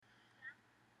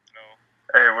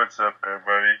Hey, what's up,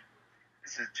 everybody?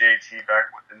 This is JT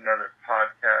back with another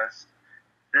podcast.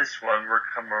 This one, we're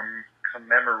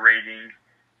commemorating,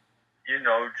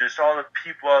 just all the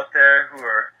people out there who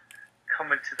are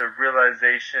coming to the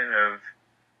realization of,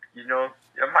 I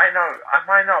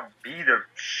might not be the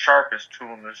sharpest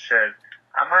tool in the shed.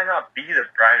 I might not be the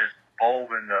brightest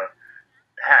bulb in the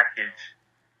package.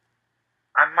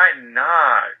 I might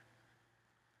not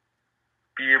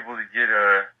be able to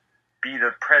be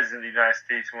the president of the United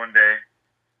States one day.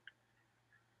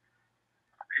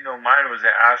 Mine was an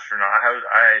astronaut.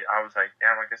 I was like,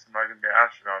 damn, I guess I'm not gonna be an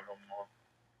astronaut no more.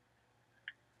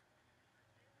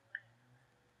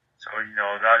 So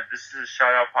this is a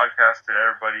shout out podcast to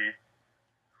everybody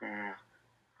who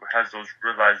has those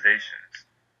realizations.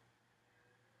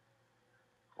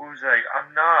 Who's like,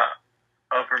 I'm not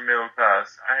upper middle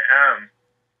class. I am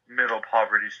middle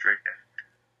poverty stricken,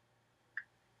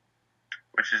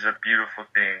 which is a beautiful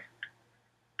thing.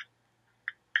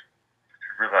 To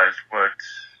realize what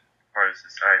part of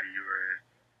society you are in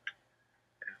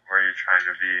and where you're trying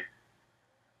to be,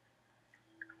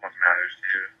 what matters to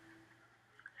you.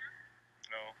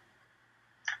 No.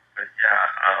 But yeah,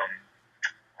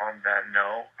 on that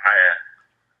note, I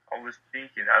was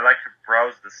thinking I like to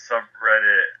browse the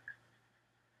subreddit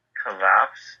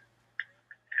Collapse,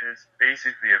 and it's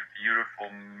basically a beautiful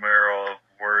mural of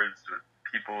words with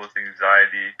people with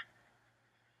anxiety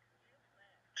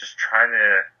just trying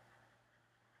to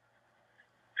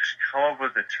just come up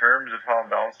with the terms of how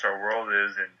balanced our world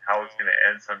is and how it's going to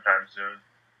end sometime soon.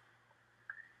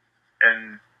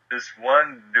 And this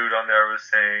one dude on there was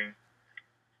saying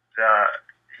that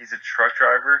he's a truck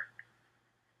driver,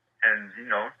 and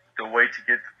the way to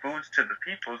get the foods to the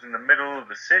peoples in the middle of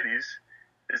the cities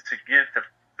is to get the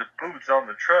foods on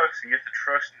the trucks and get the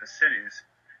trucks in the cities.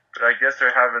 But I guess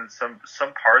they're having some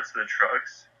parts of the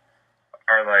trucks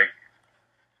are like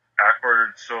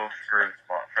backordered for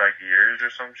like years or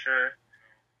some shit,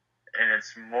 and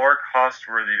it's more cost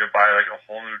worthy to buy like a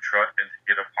whole new truck than to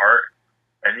get a part.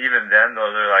 And even then,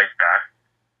 though, they're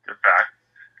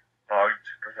backlogged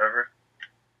or whatever.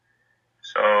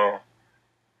 So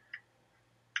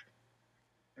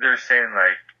they're saying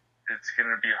like it's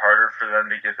gonna be harder for them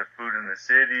to get the food in the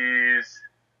cities,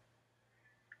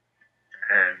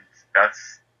 and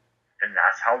that's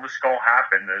how this gonna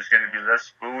happen. There's gonna be less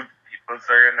food. People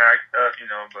are gonna act up,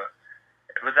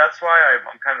 but that's why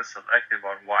I'm kind of selective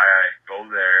on why I go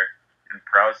there and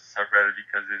browse the subreddit,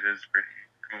 because it is pretty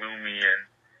gloomy and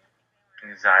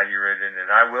anxiety ridden, and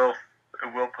it will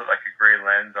put like a gray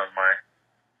lens on my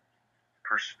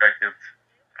perspective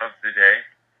of the day.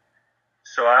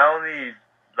 So I only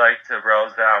like to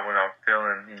browse that when I'm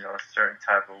feeling, a certain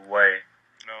type of way.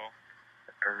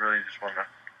 I really just want to,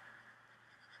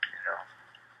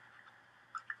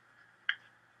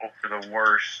 hope for the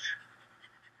worst.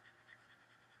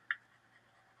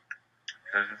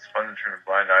 Because it's fun to turn a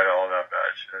blind eye to all that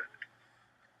bad shit.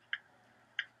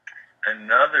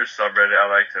 Another subreddit I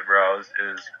like to browse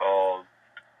is called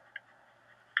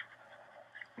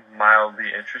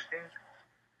Mildly Interesting.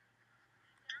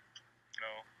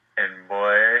 And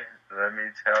boy, let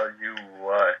me tell you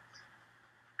what.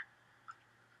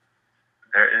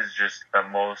 There is just the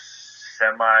most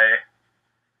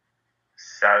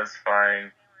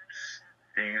semi-satisfying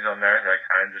things on there that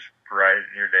kind of just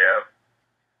brighten your day up.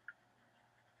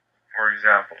 For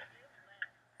example,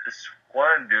 this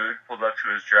one dude pulled up to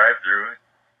his driveway.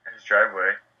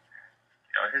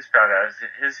 His fat ass,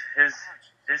 his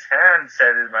hand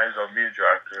said it might as well be a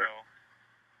drive-through.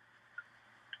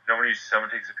 When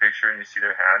someone takes a picture and you see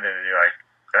their hand and you're like,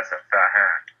 that's a fat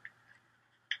hand.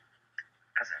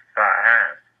 That's a fat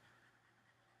hand.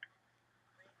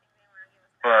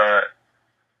 But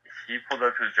he pulled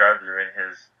up to his drive-thru and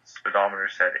his speedometer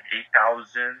said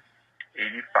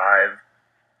 8,085.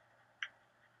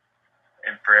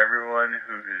 And for everyone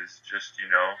who is just,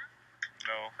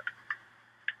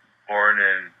 born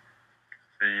in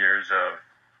the years of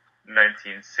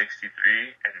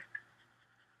 1963 and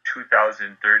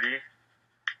 2030,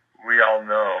 we all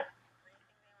know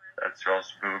that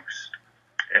spells boobs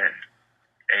in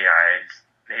AI's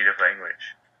native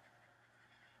language.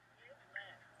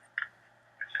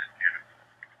 Which is beautiful.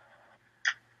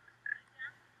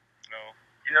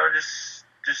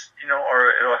 Just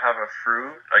or it'll have a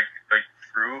fruit, like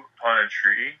fruit on a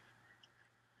tree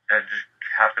that just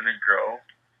happen to grow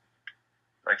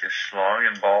like a schlong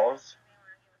in balls.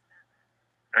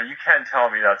 Now you can't tell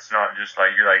me that's not just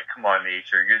like, you're like, come on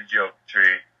nature, good joke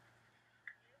tree.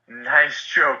 Nice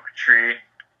joke tree.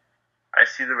 I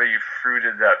see the way you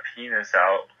fruited that penis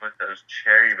out with those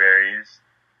cherry berries.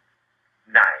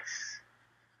 Nice.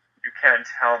 You can't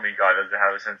tell me God doesn't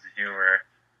have a sense of humor.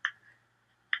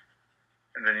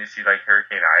 And then you see like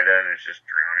Hurricane Ida, and it's just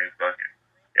drowning fucking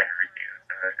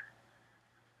hurricanes.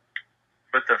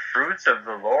 But the fruits of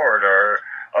the Lord are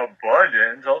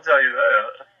abundant. I'll tell you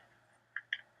that.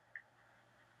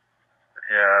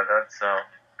 Yeah, that's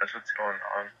what's going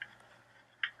on.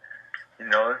 You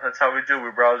know, that's how we do.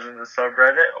 We browse in the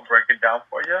subreddit. I'll break it down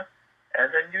for you,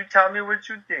 and then you tell me what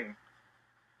you think.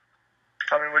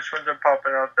 Tell me which ones are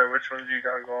popping out there, which ones you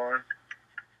got going.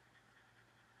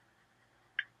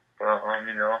 Well,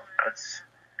 you know, that's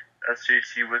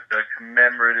JT with the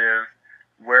commemorative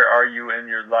 "Where Are You in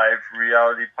Your Life"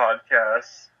 reality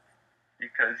podcast.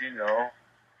 Because, you know,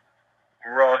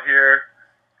 we're all here,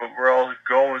 but we're all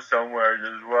going somewhere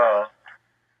as well.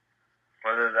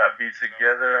 Whether that be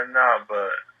together or not, but,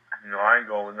 you know, I ain't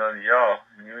going with none of y'all.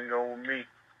 You ain't going with me.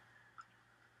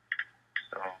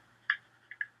 So.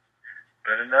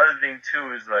 But another thing,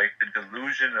 too, is, like, the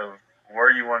delusion of where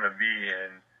you want to be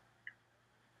and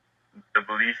the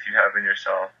belief you have in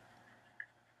yourself.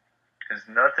 Because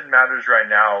nothing matters right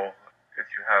now if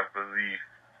you have belief.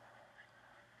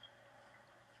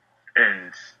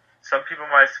 And some people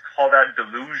might call that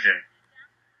delusion.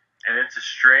 And it's a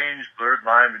strange, blurred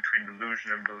line between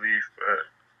delusion and belief, but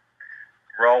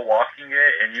we're all walking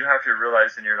it, and you have to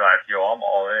realize in your life, yo, I'm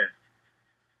all in.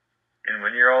 And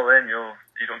when you're all in,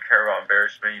 you don't care about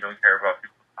embarrassment, you don't care about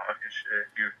people talking shit.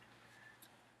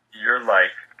 You're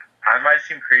like, I might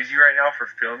seem crazy right now for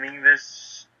filming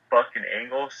this fucking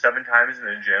angle 7 times in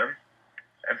the gym,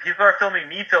 and people are filming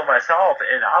me film myself,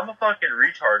 and I'm a fucking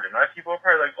retard, and people are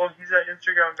probably like, oh, he's that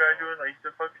Instagram guy doing, like, he's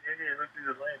a fucking idiot, look, he's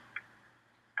a lame.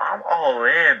 I'm all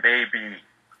in, baby.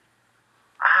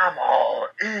 I'm all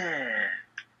in.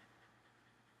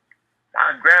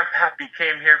 My grandpappy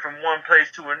came here from one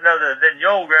place to another. Then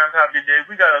your grandpappy did.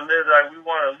 We gotta live like we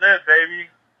want to live, baby.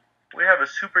 We have a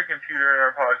supercomputer in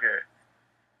our pocket.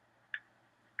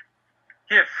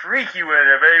 Get freaky with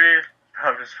it, baby.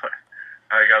 I'm just playing.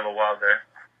 I got a little wild there.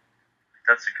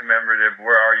 That's a commemorative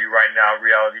 "Where Are You Right Now"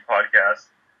 reality podcast.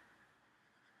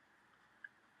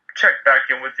 Check back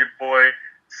in with your boy.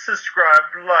 Subscribe,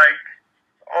 like,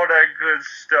 all that good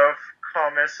stuff.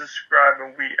 Comment, subscribe,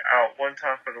 and we out. One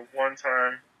time for the one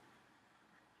time.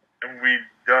 And we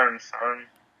done, son.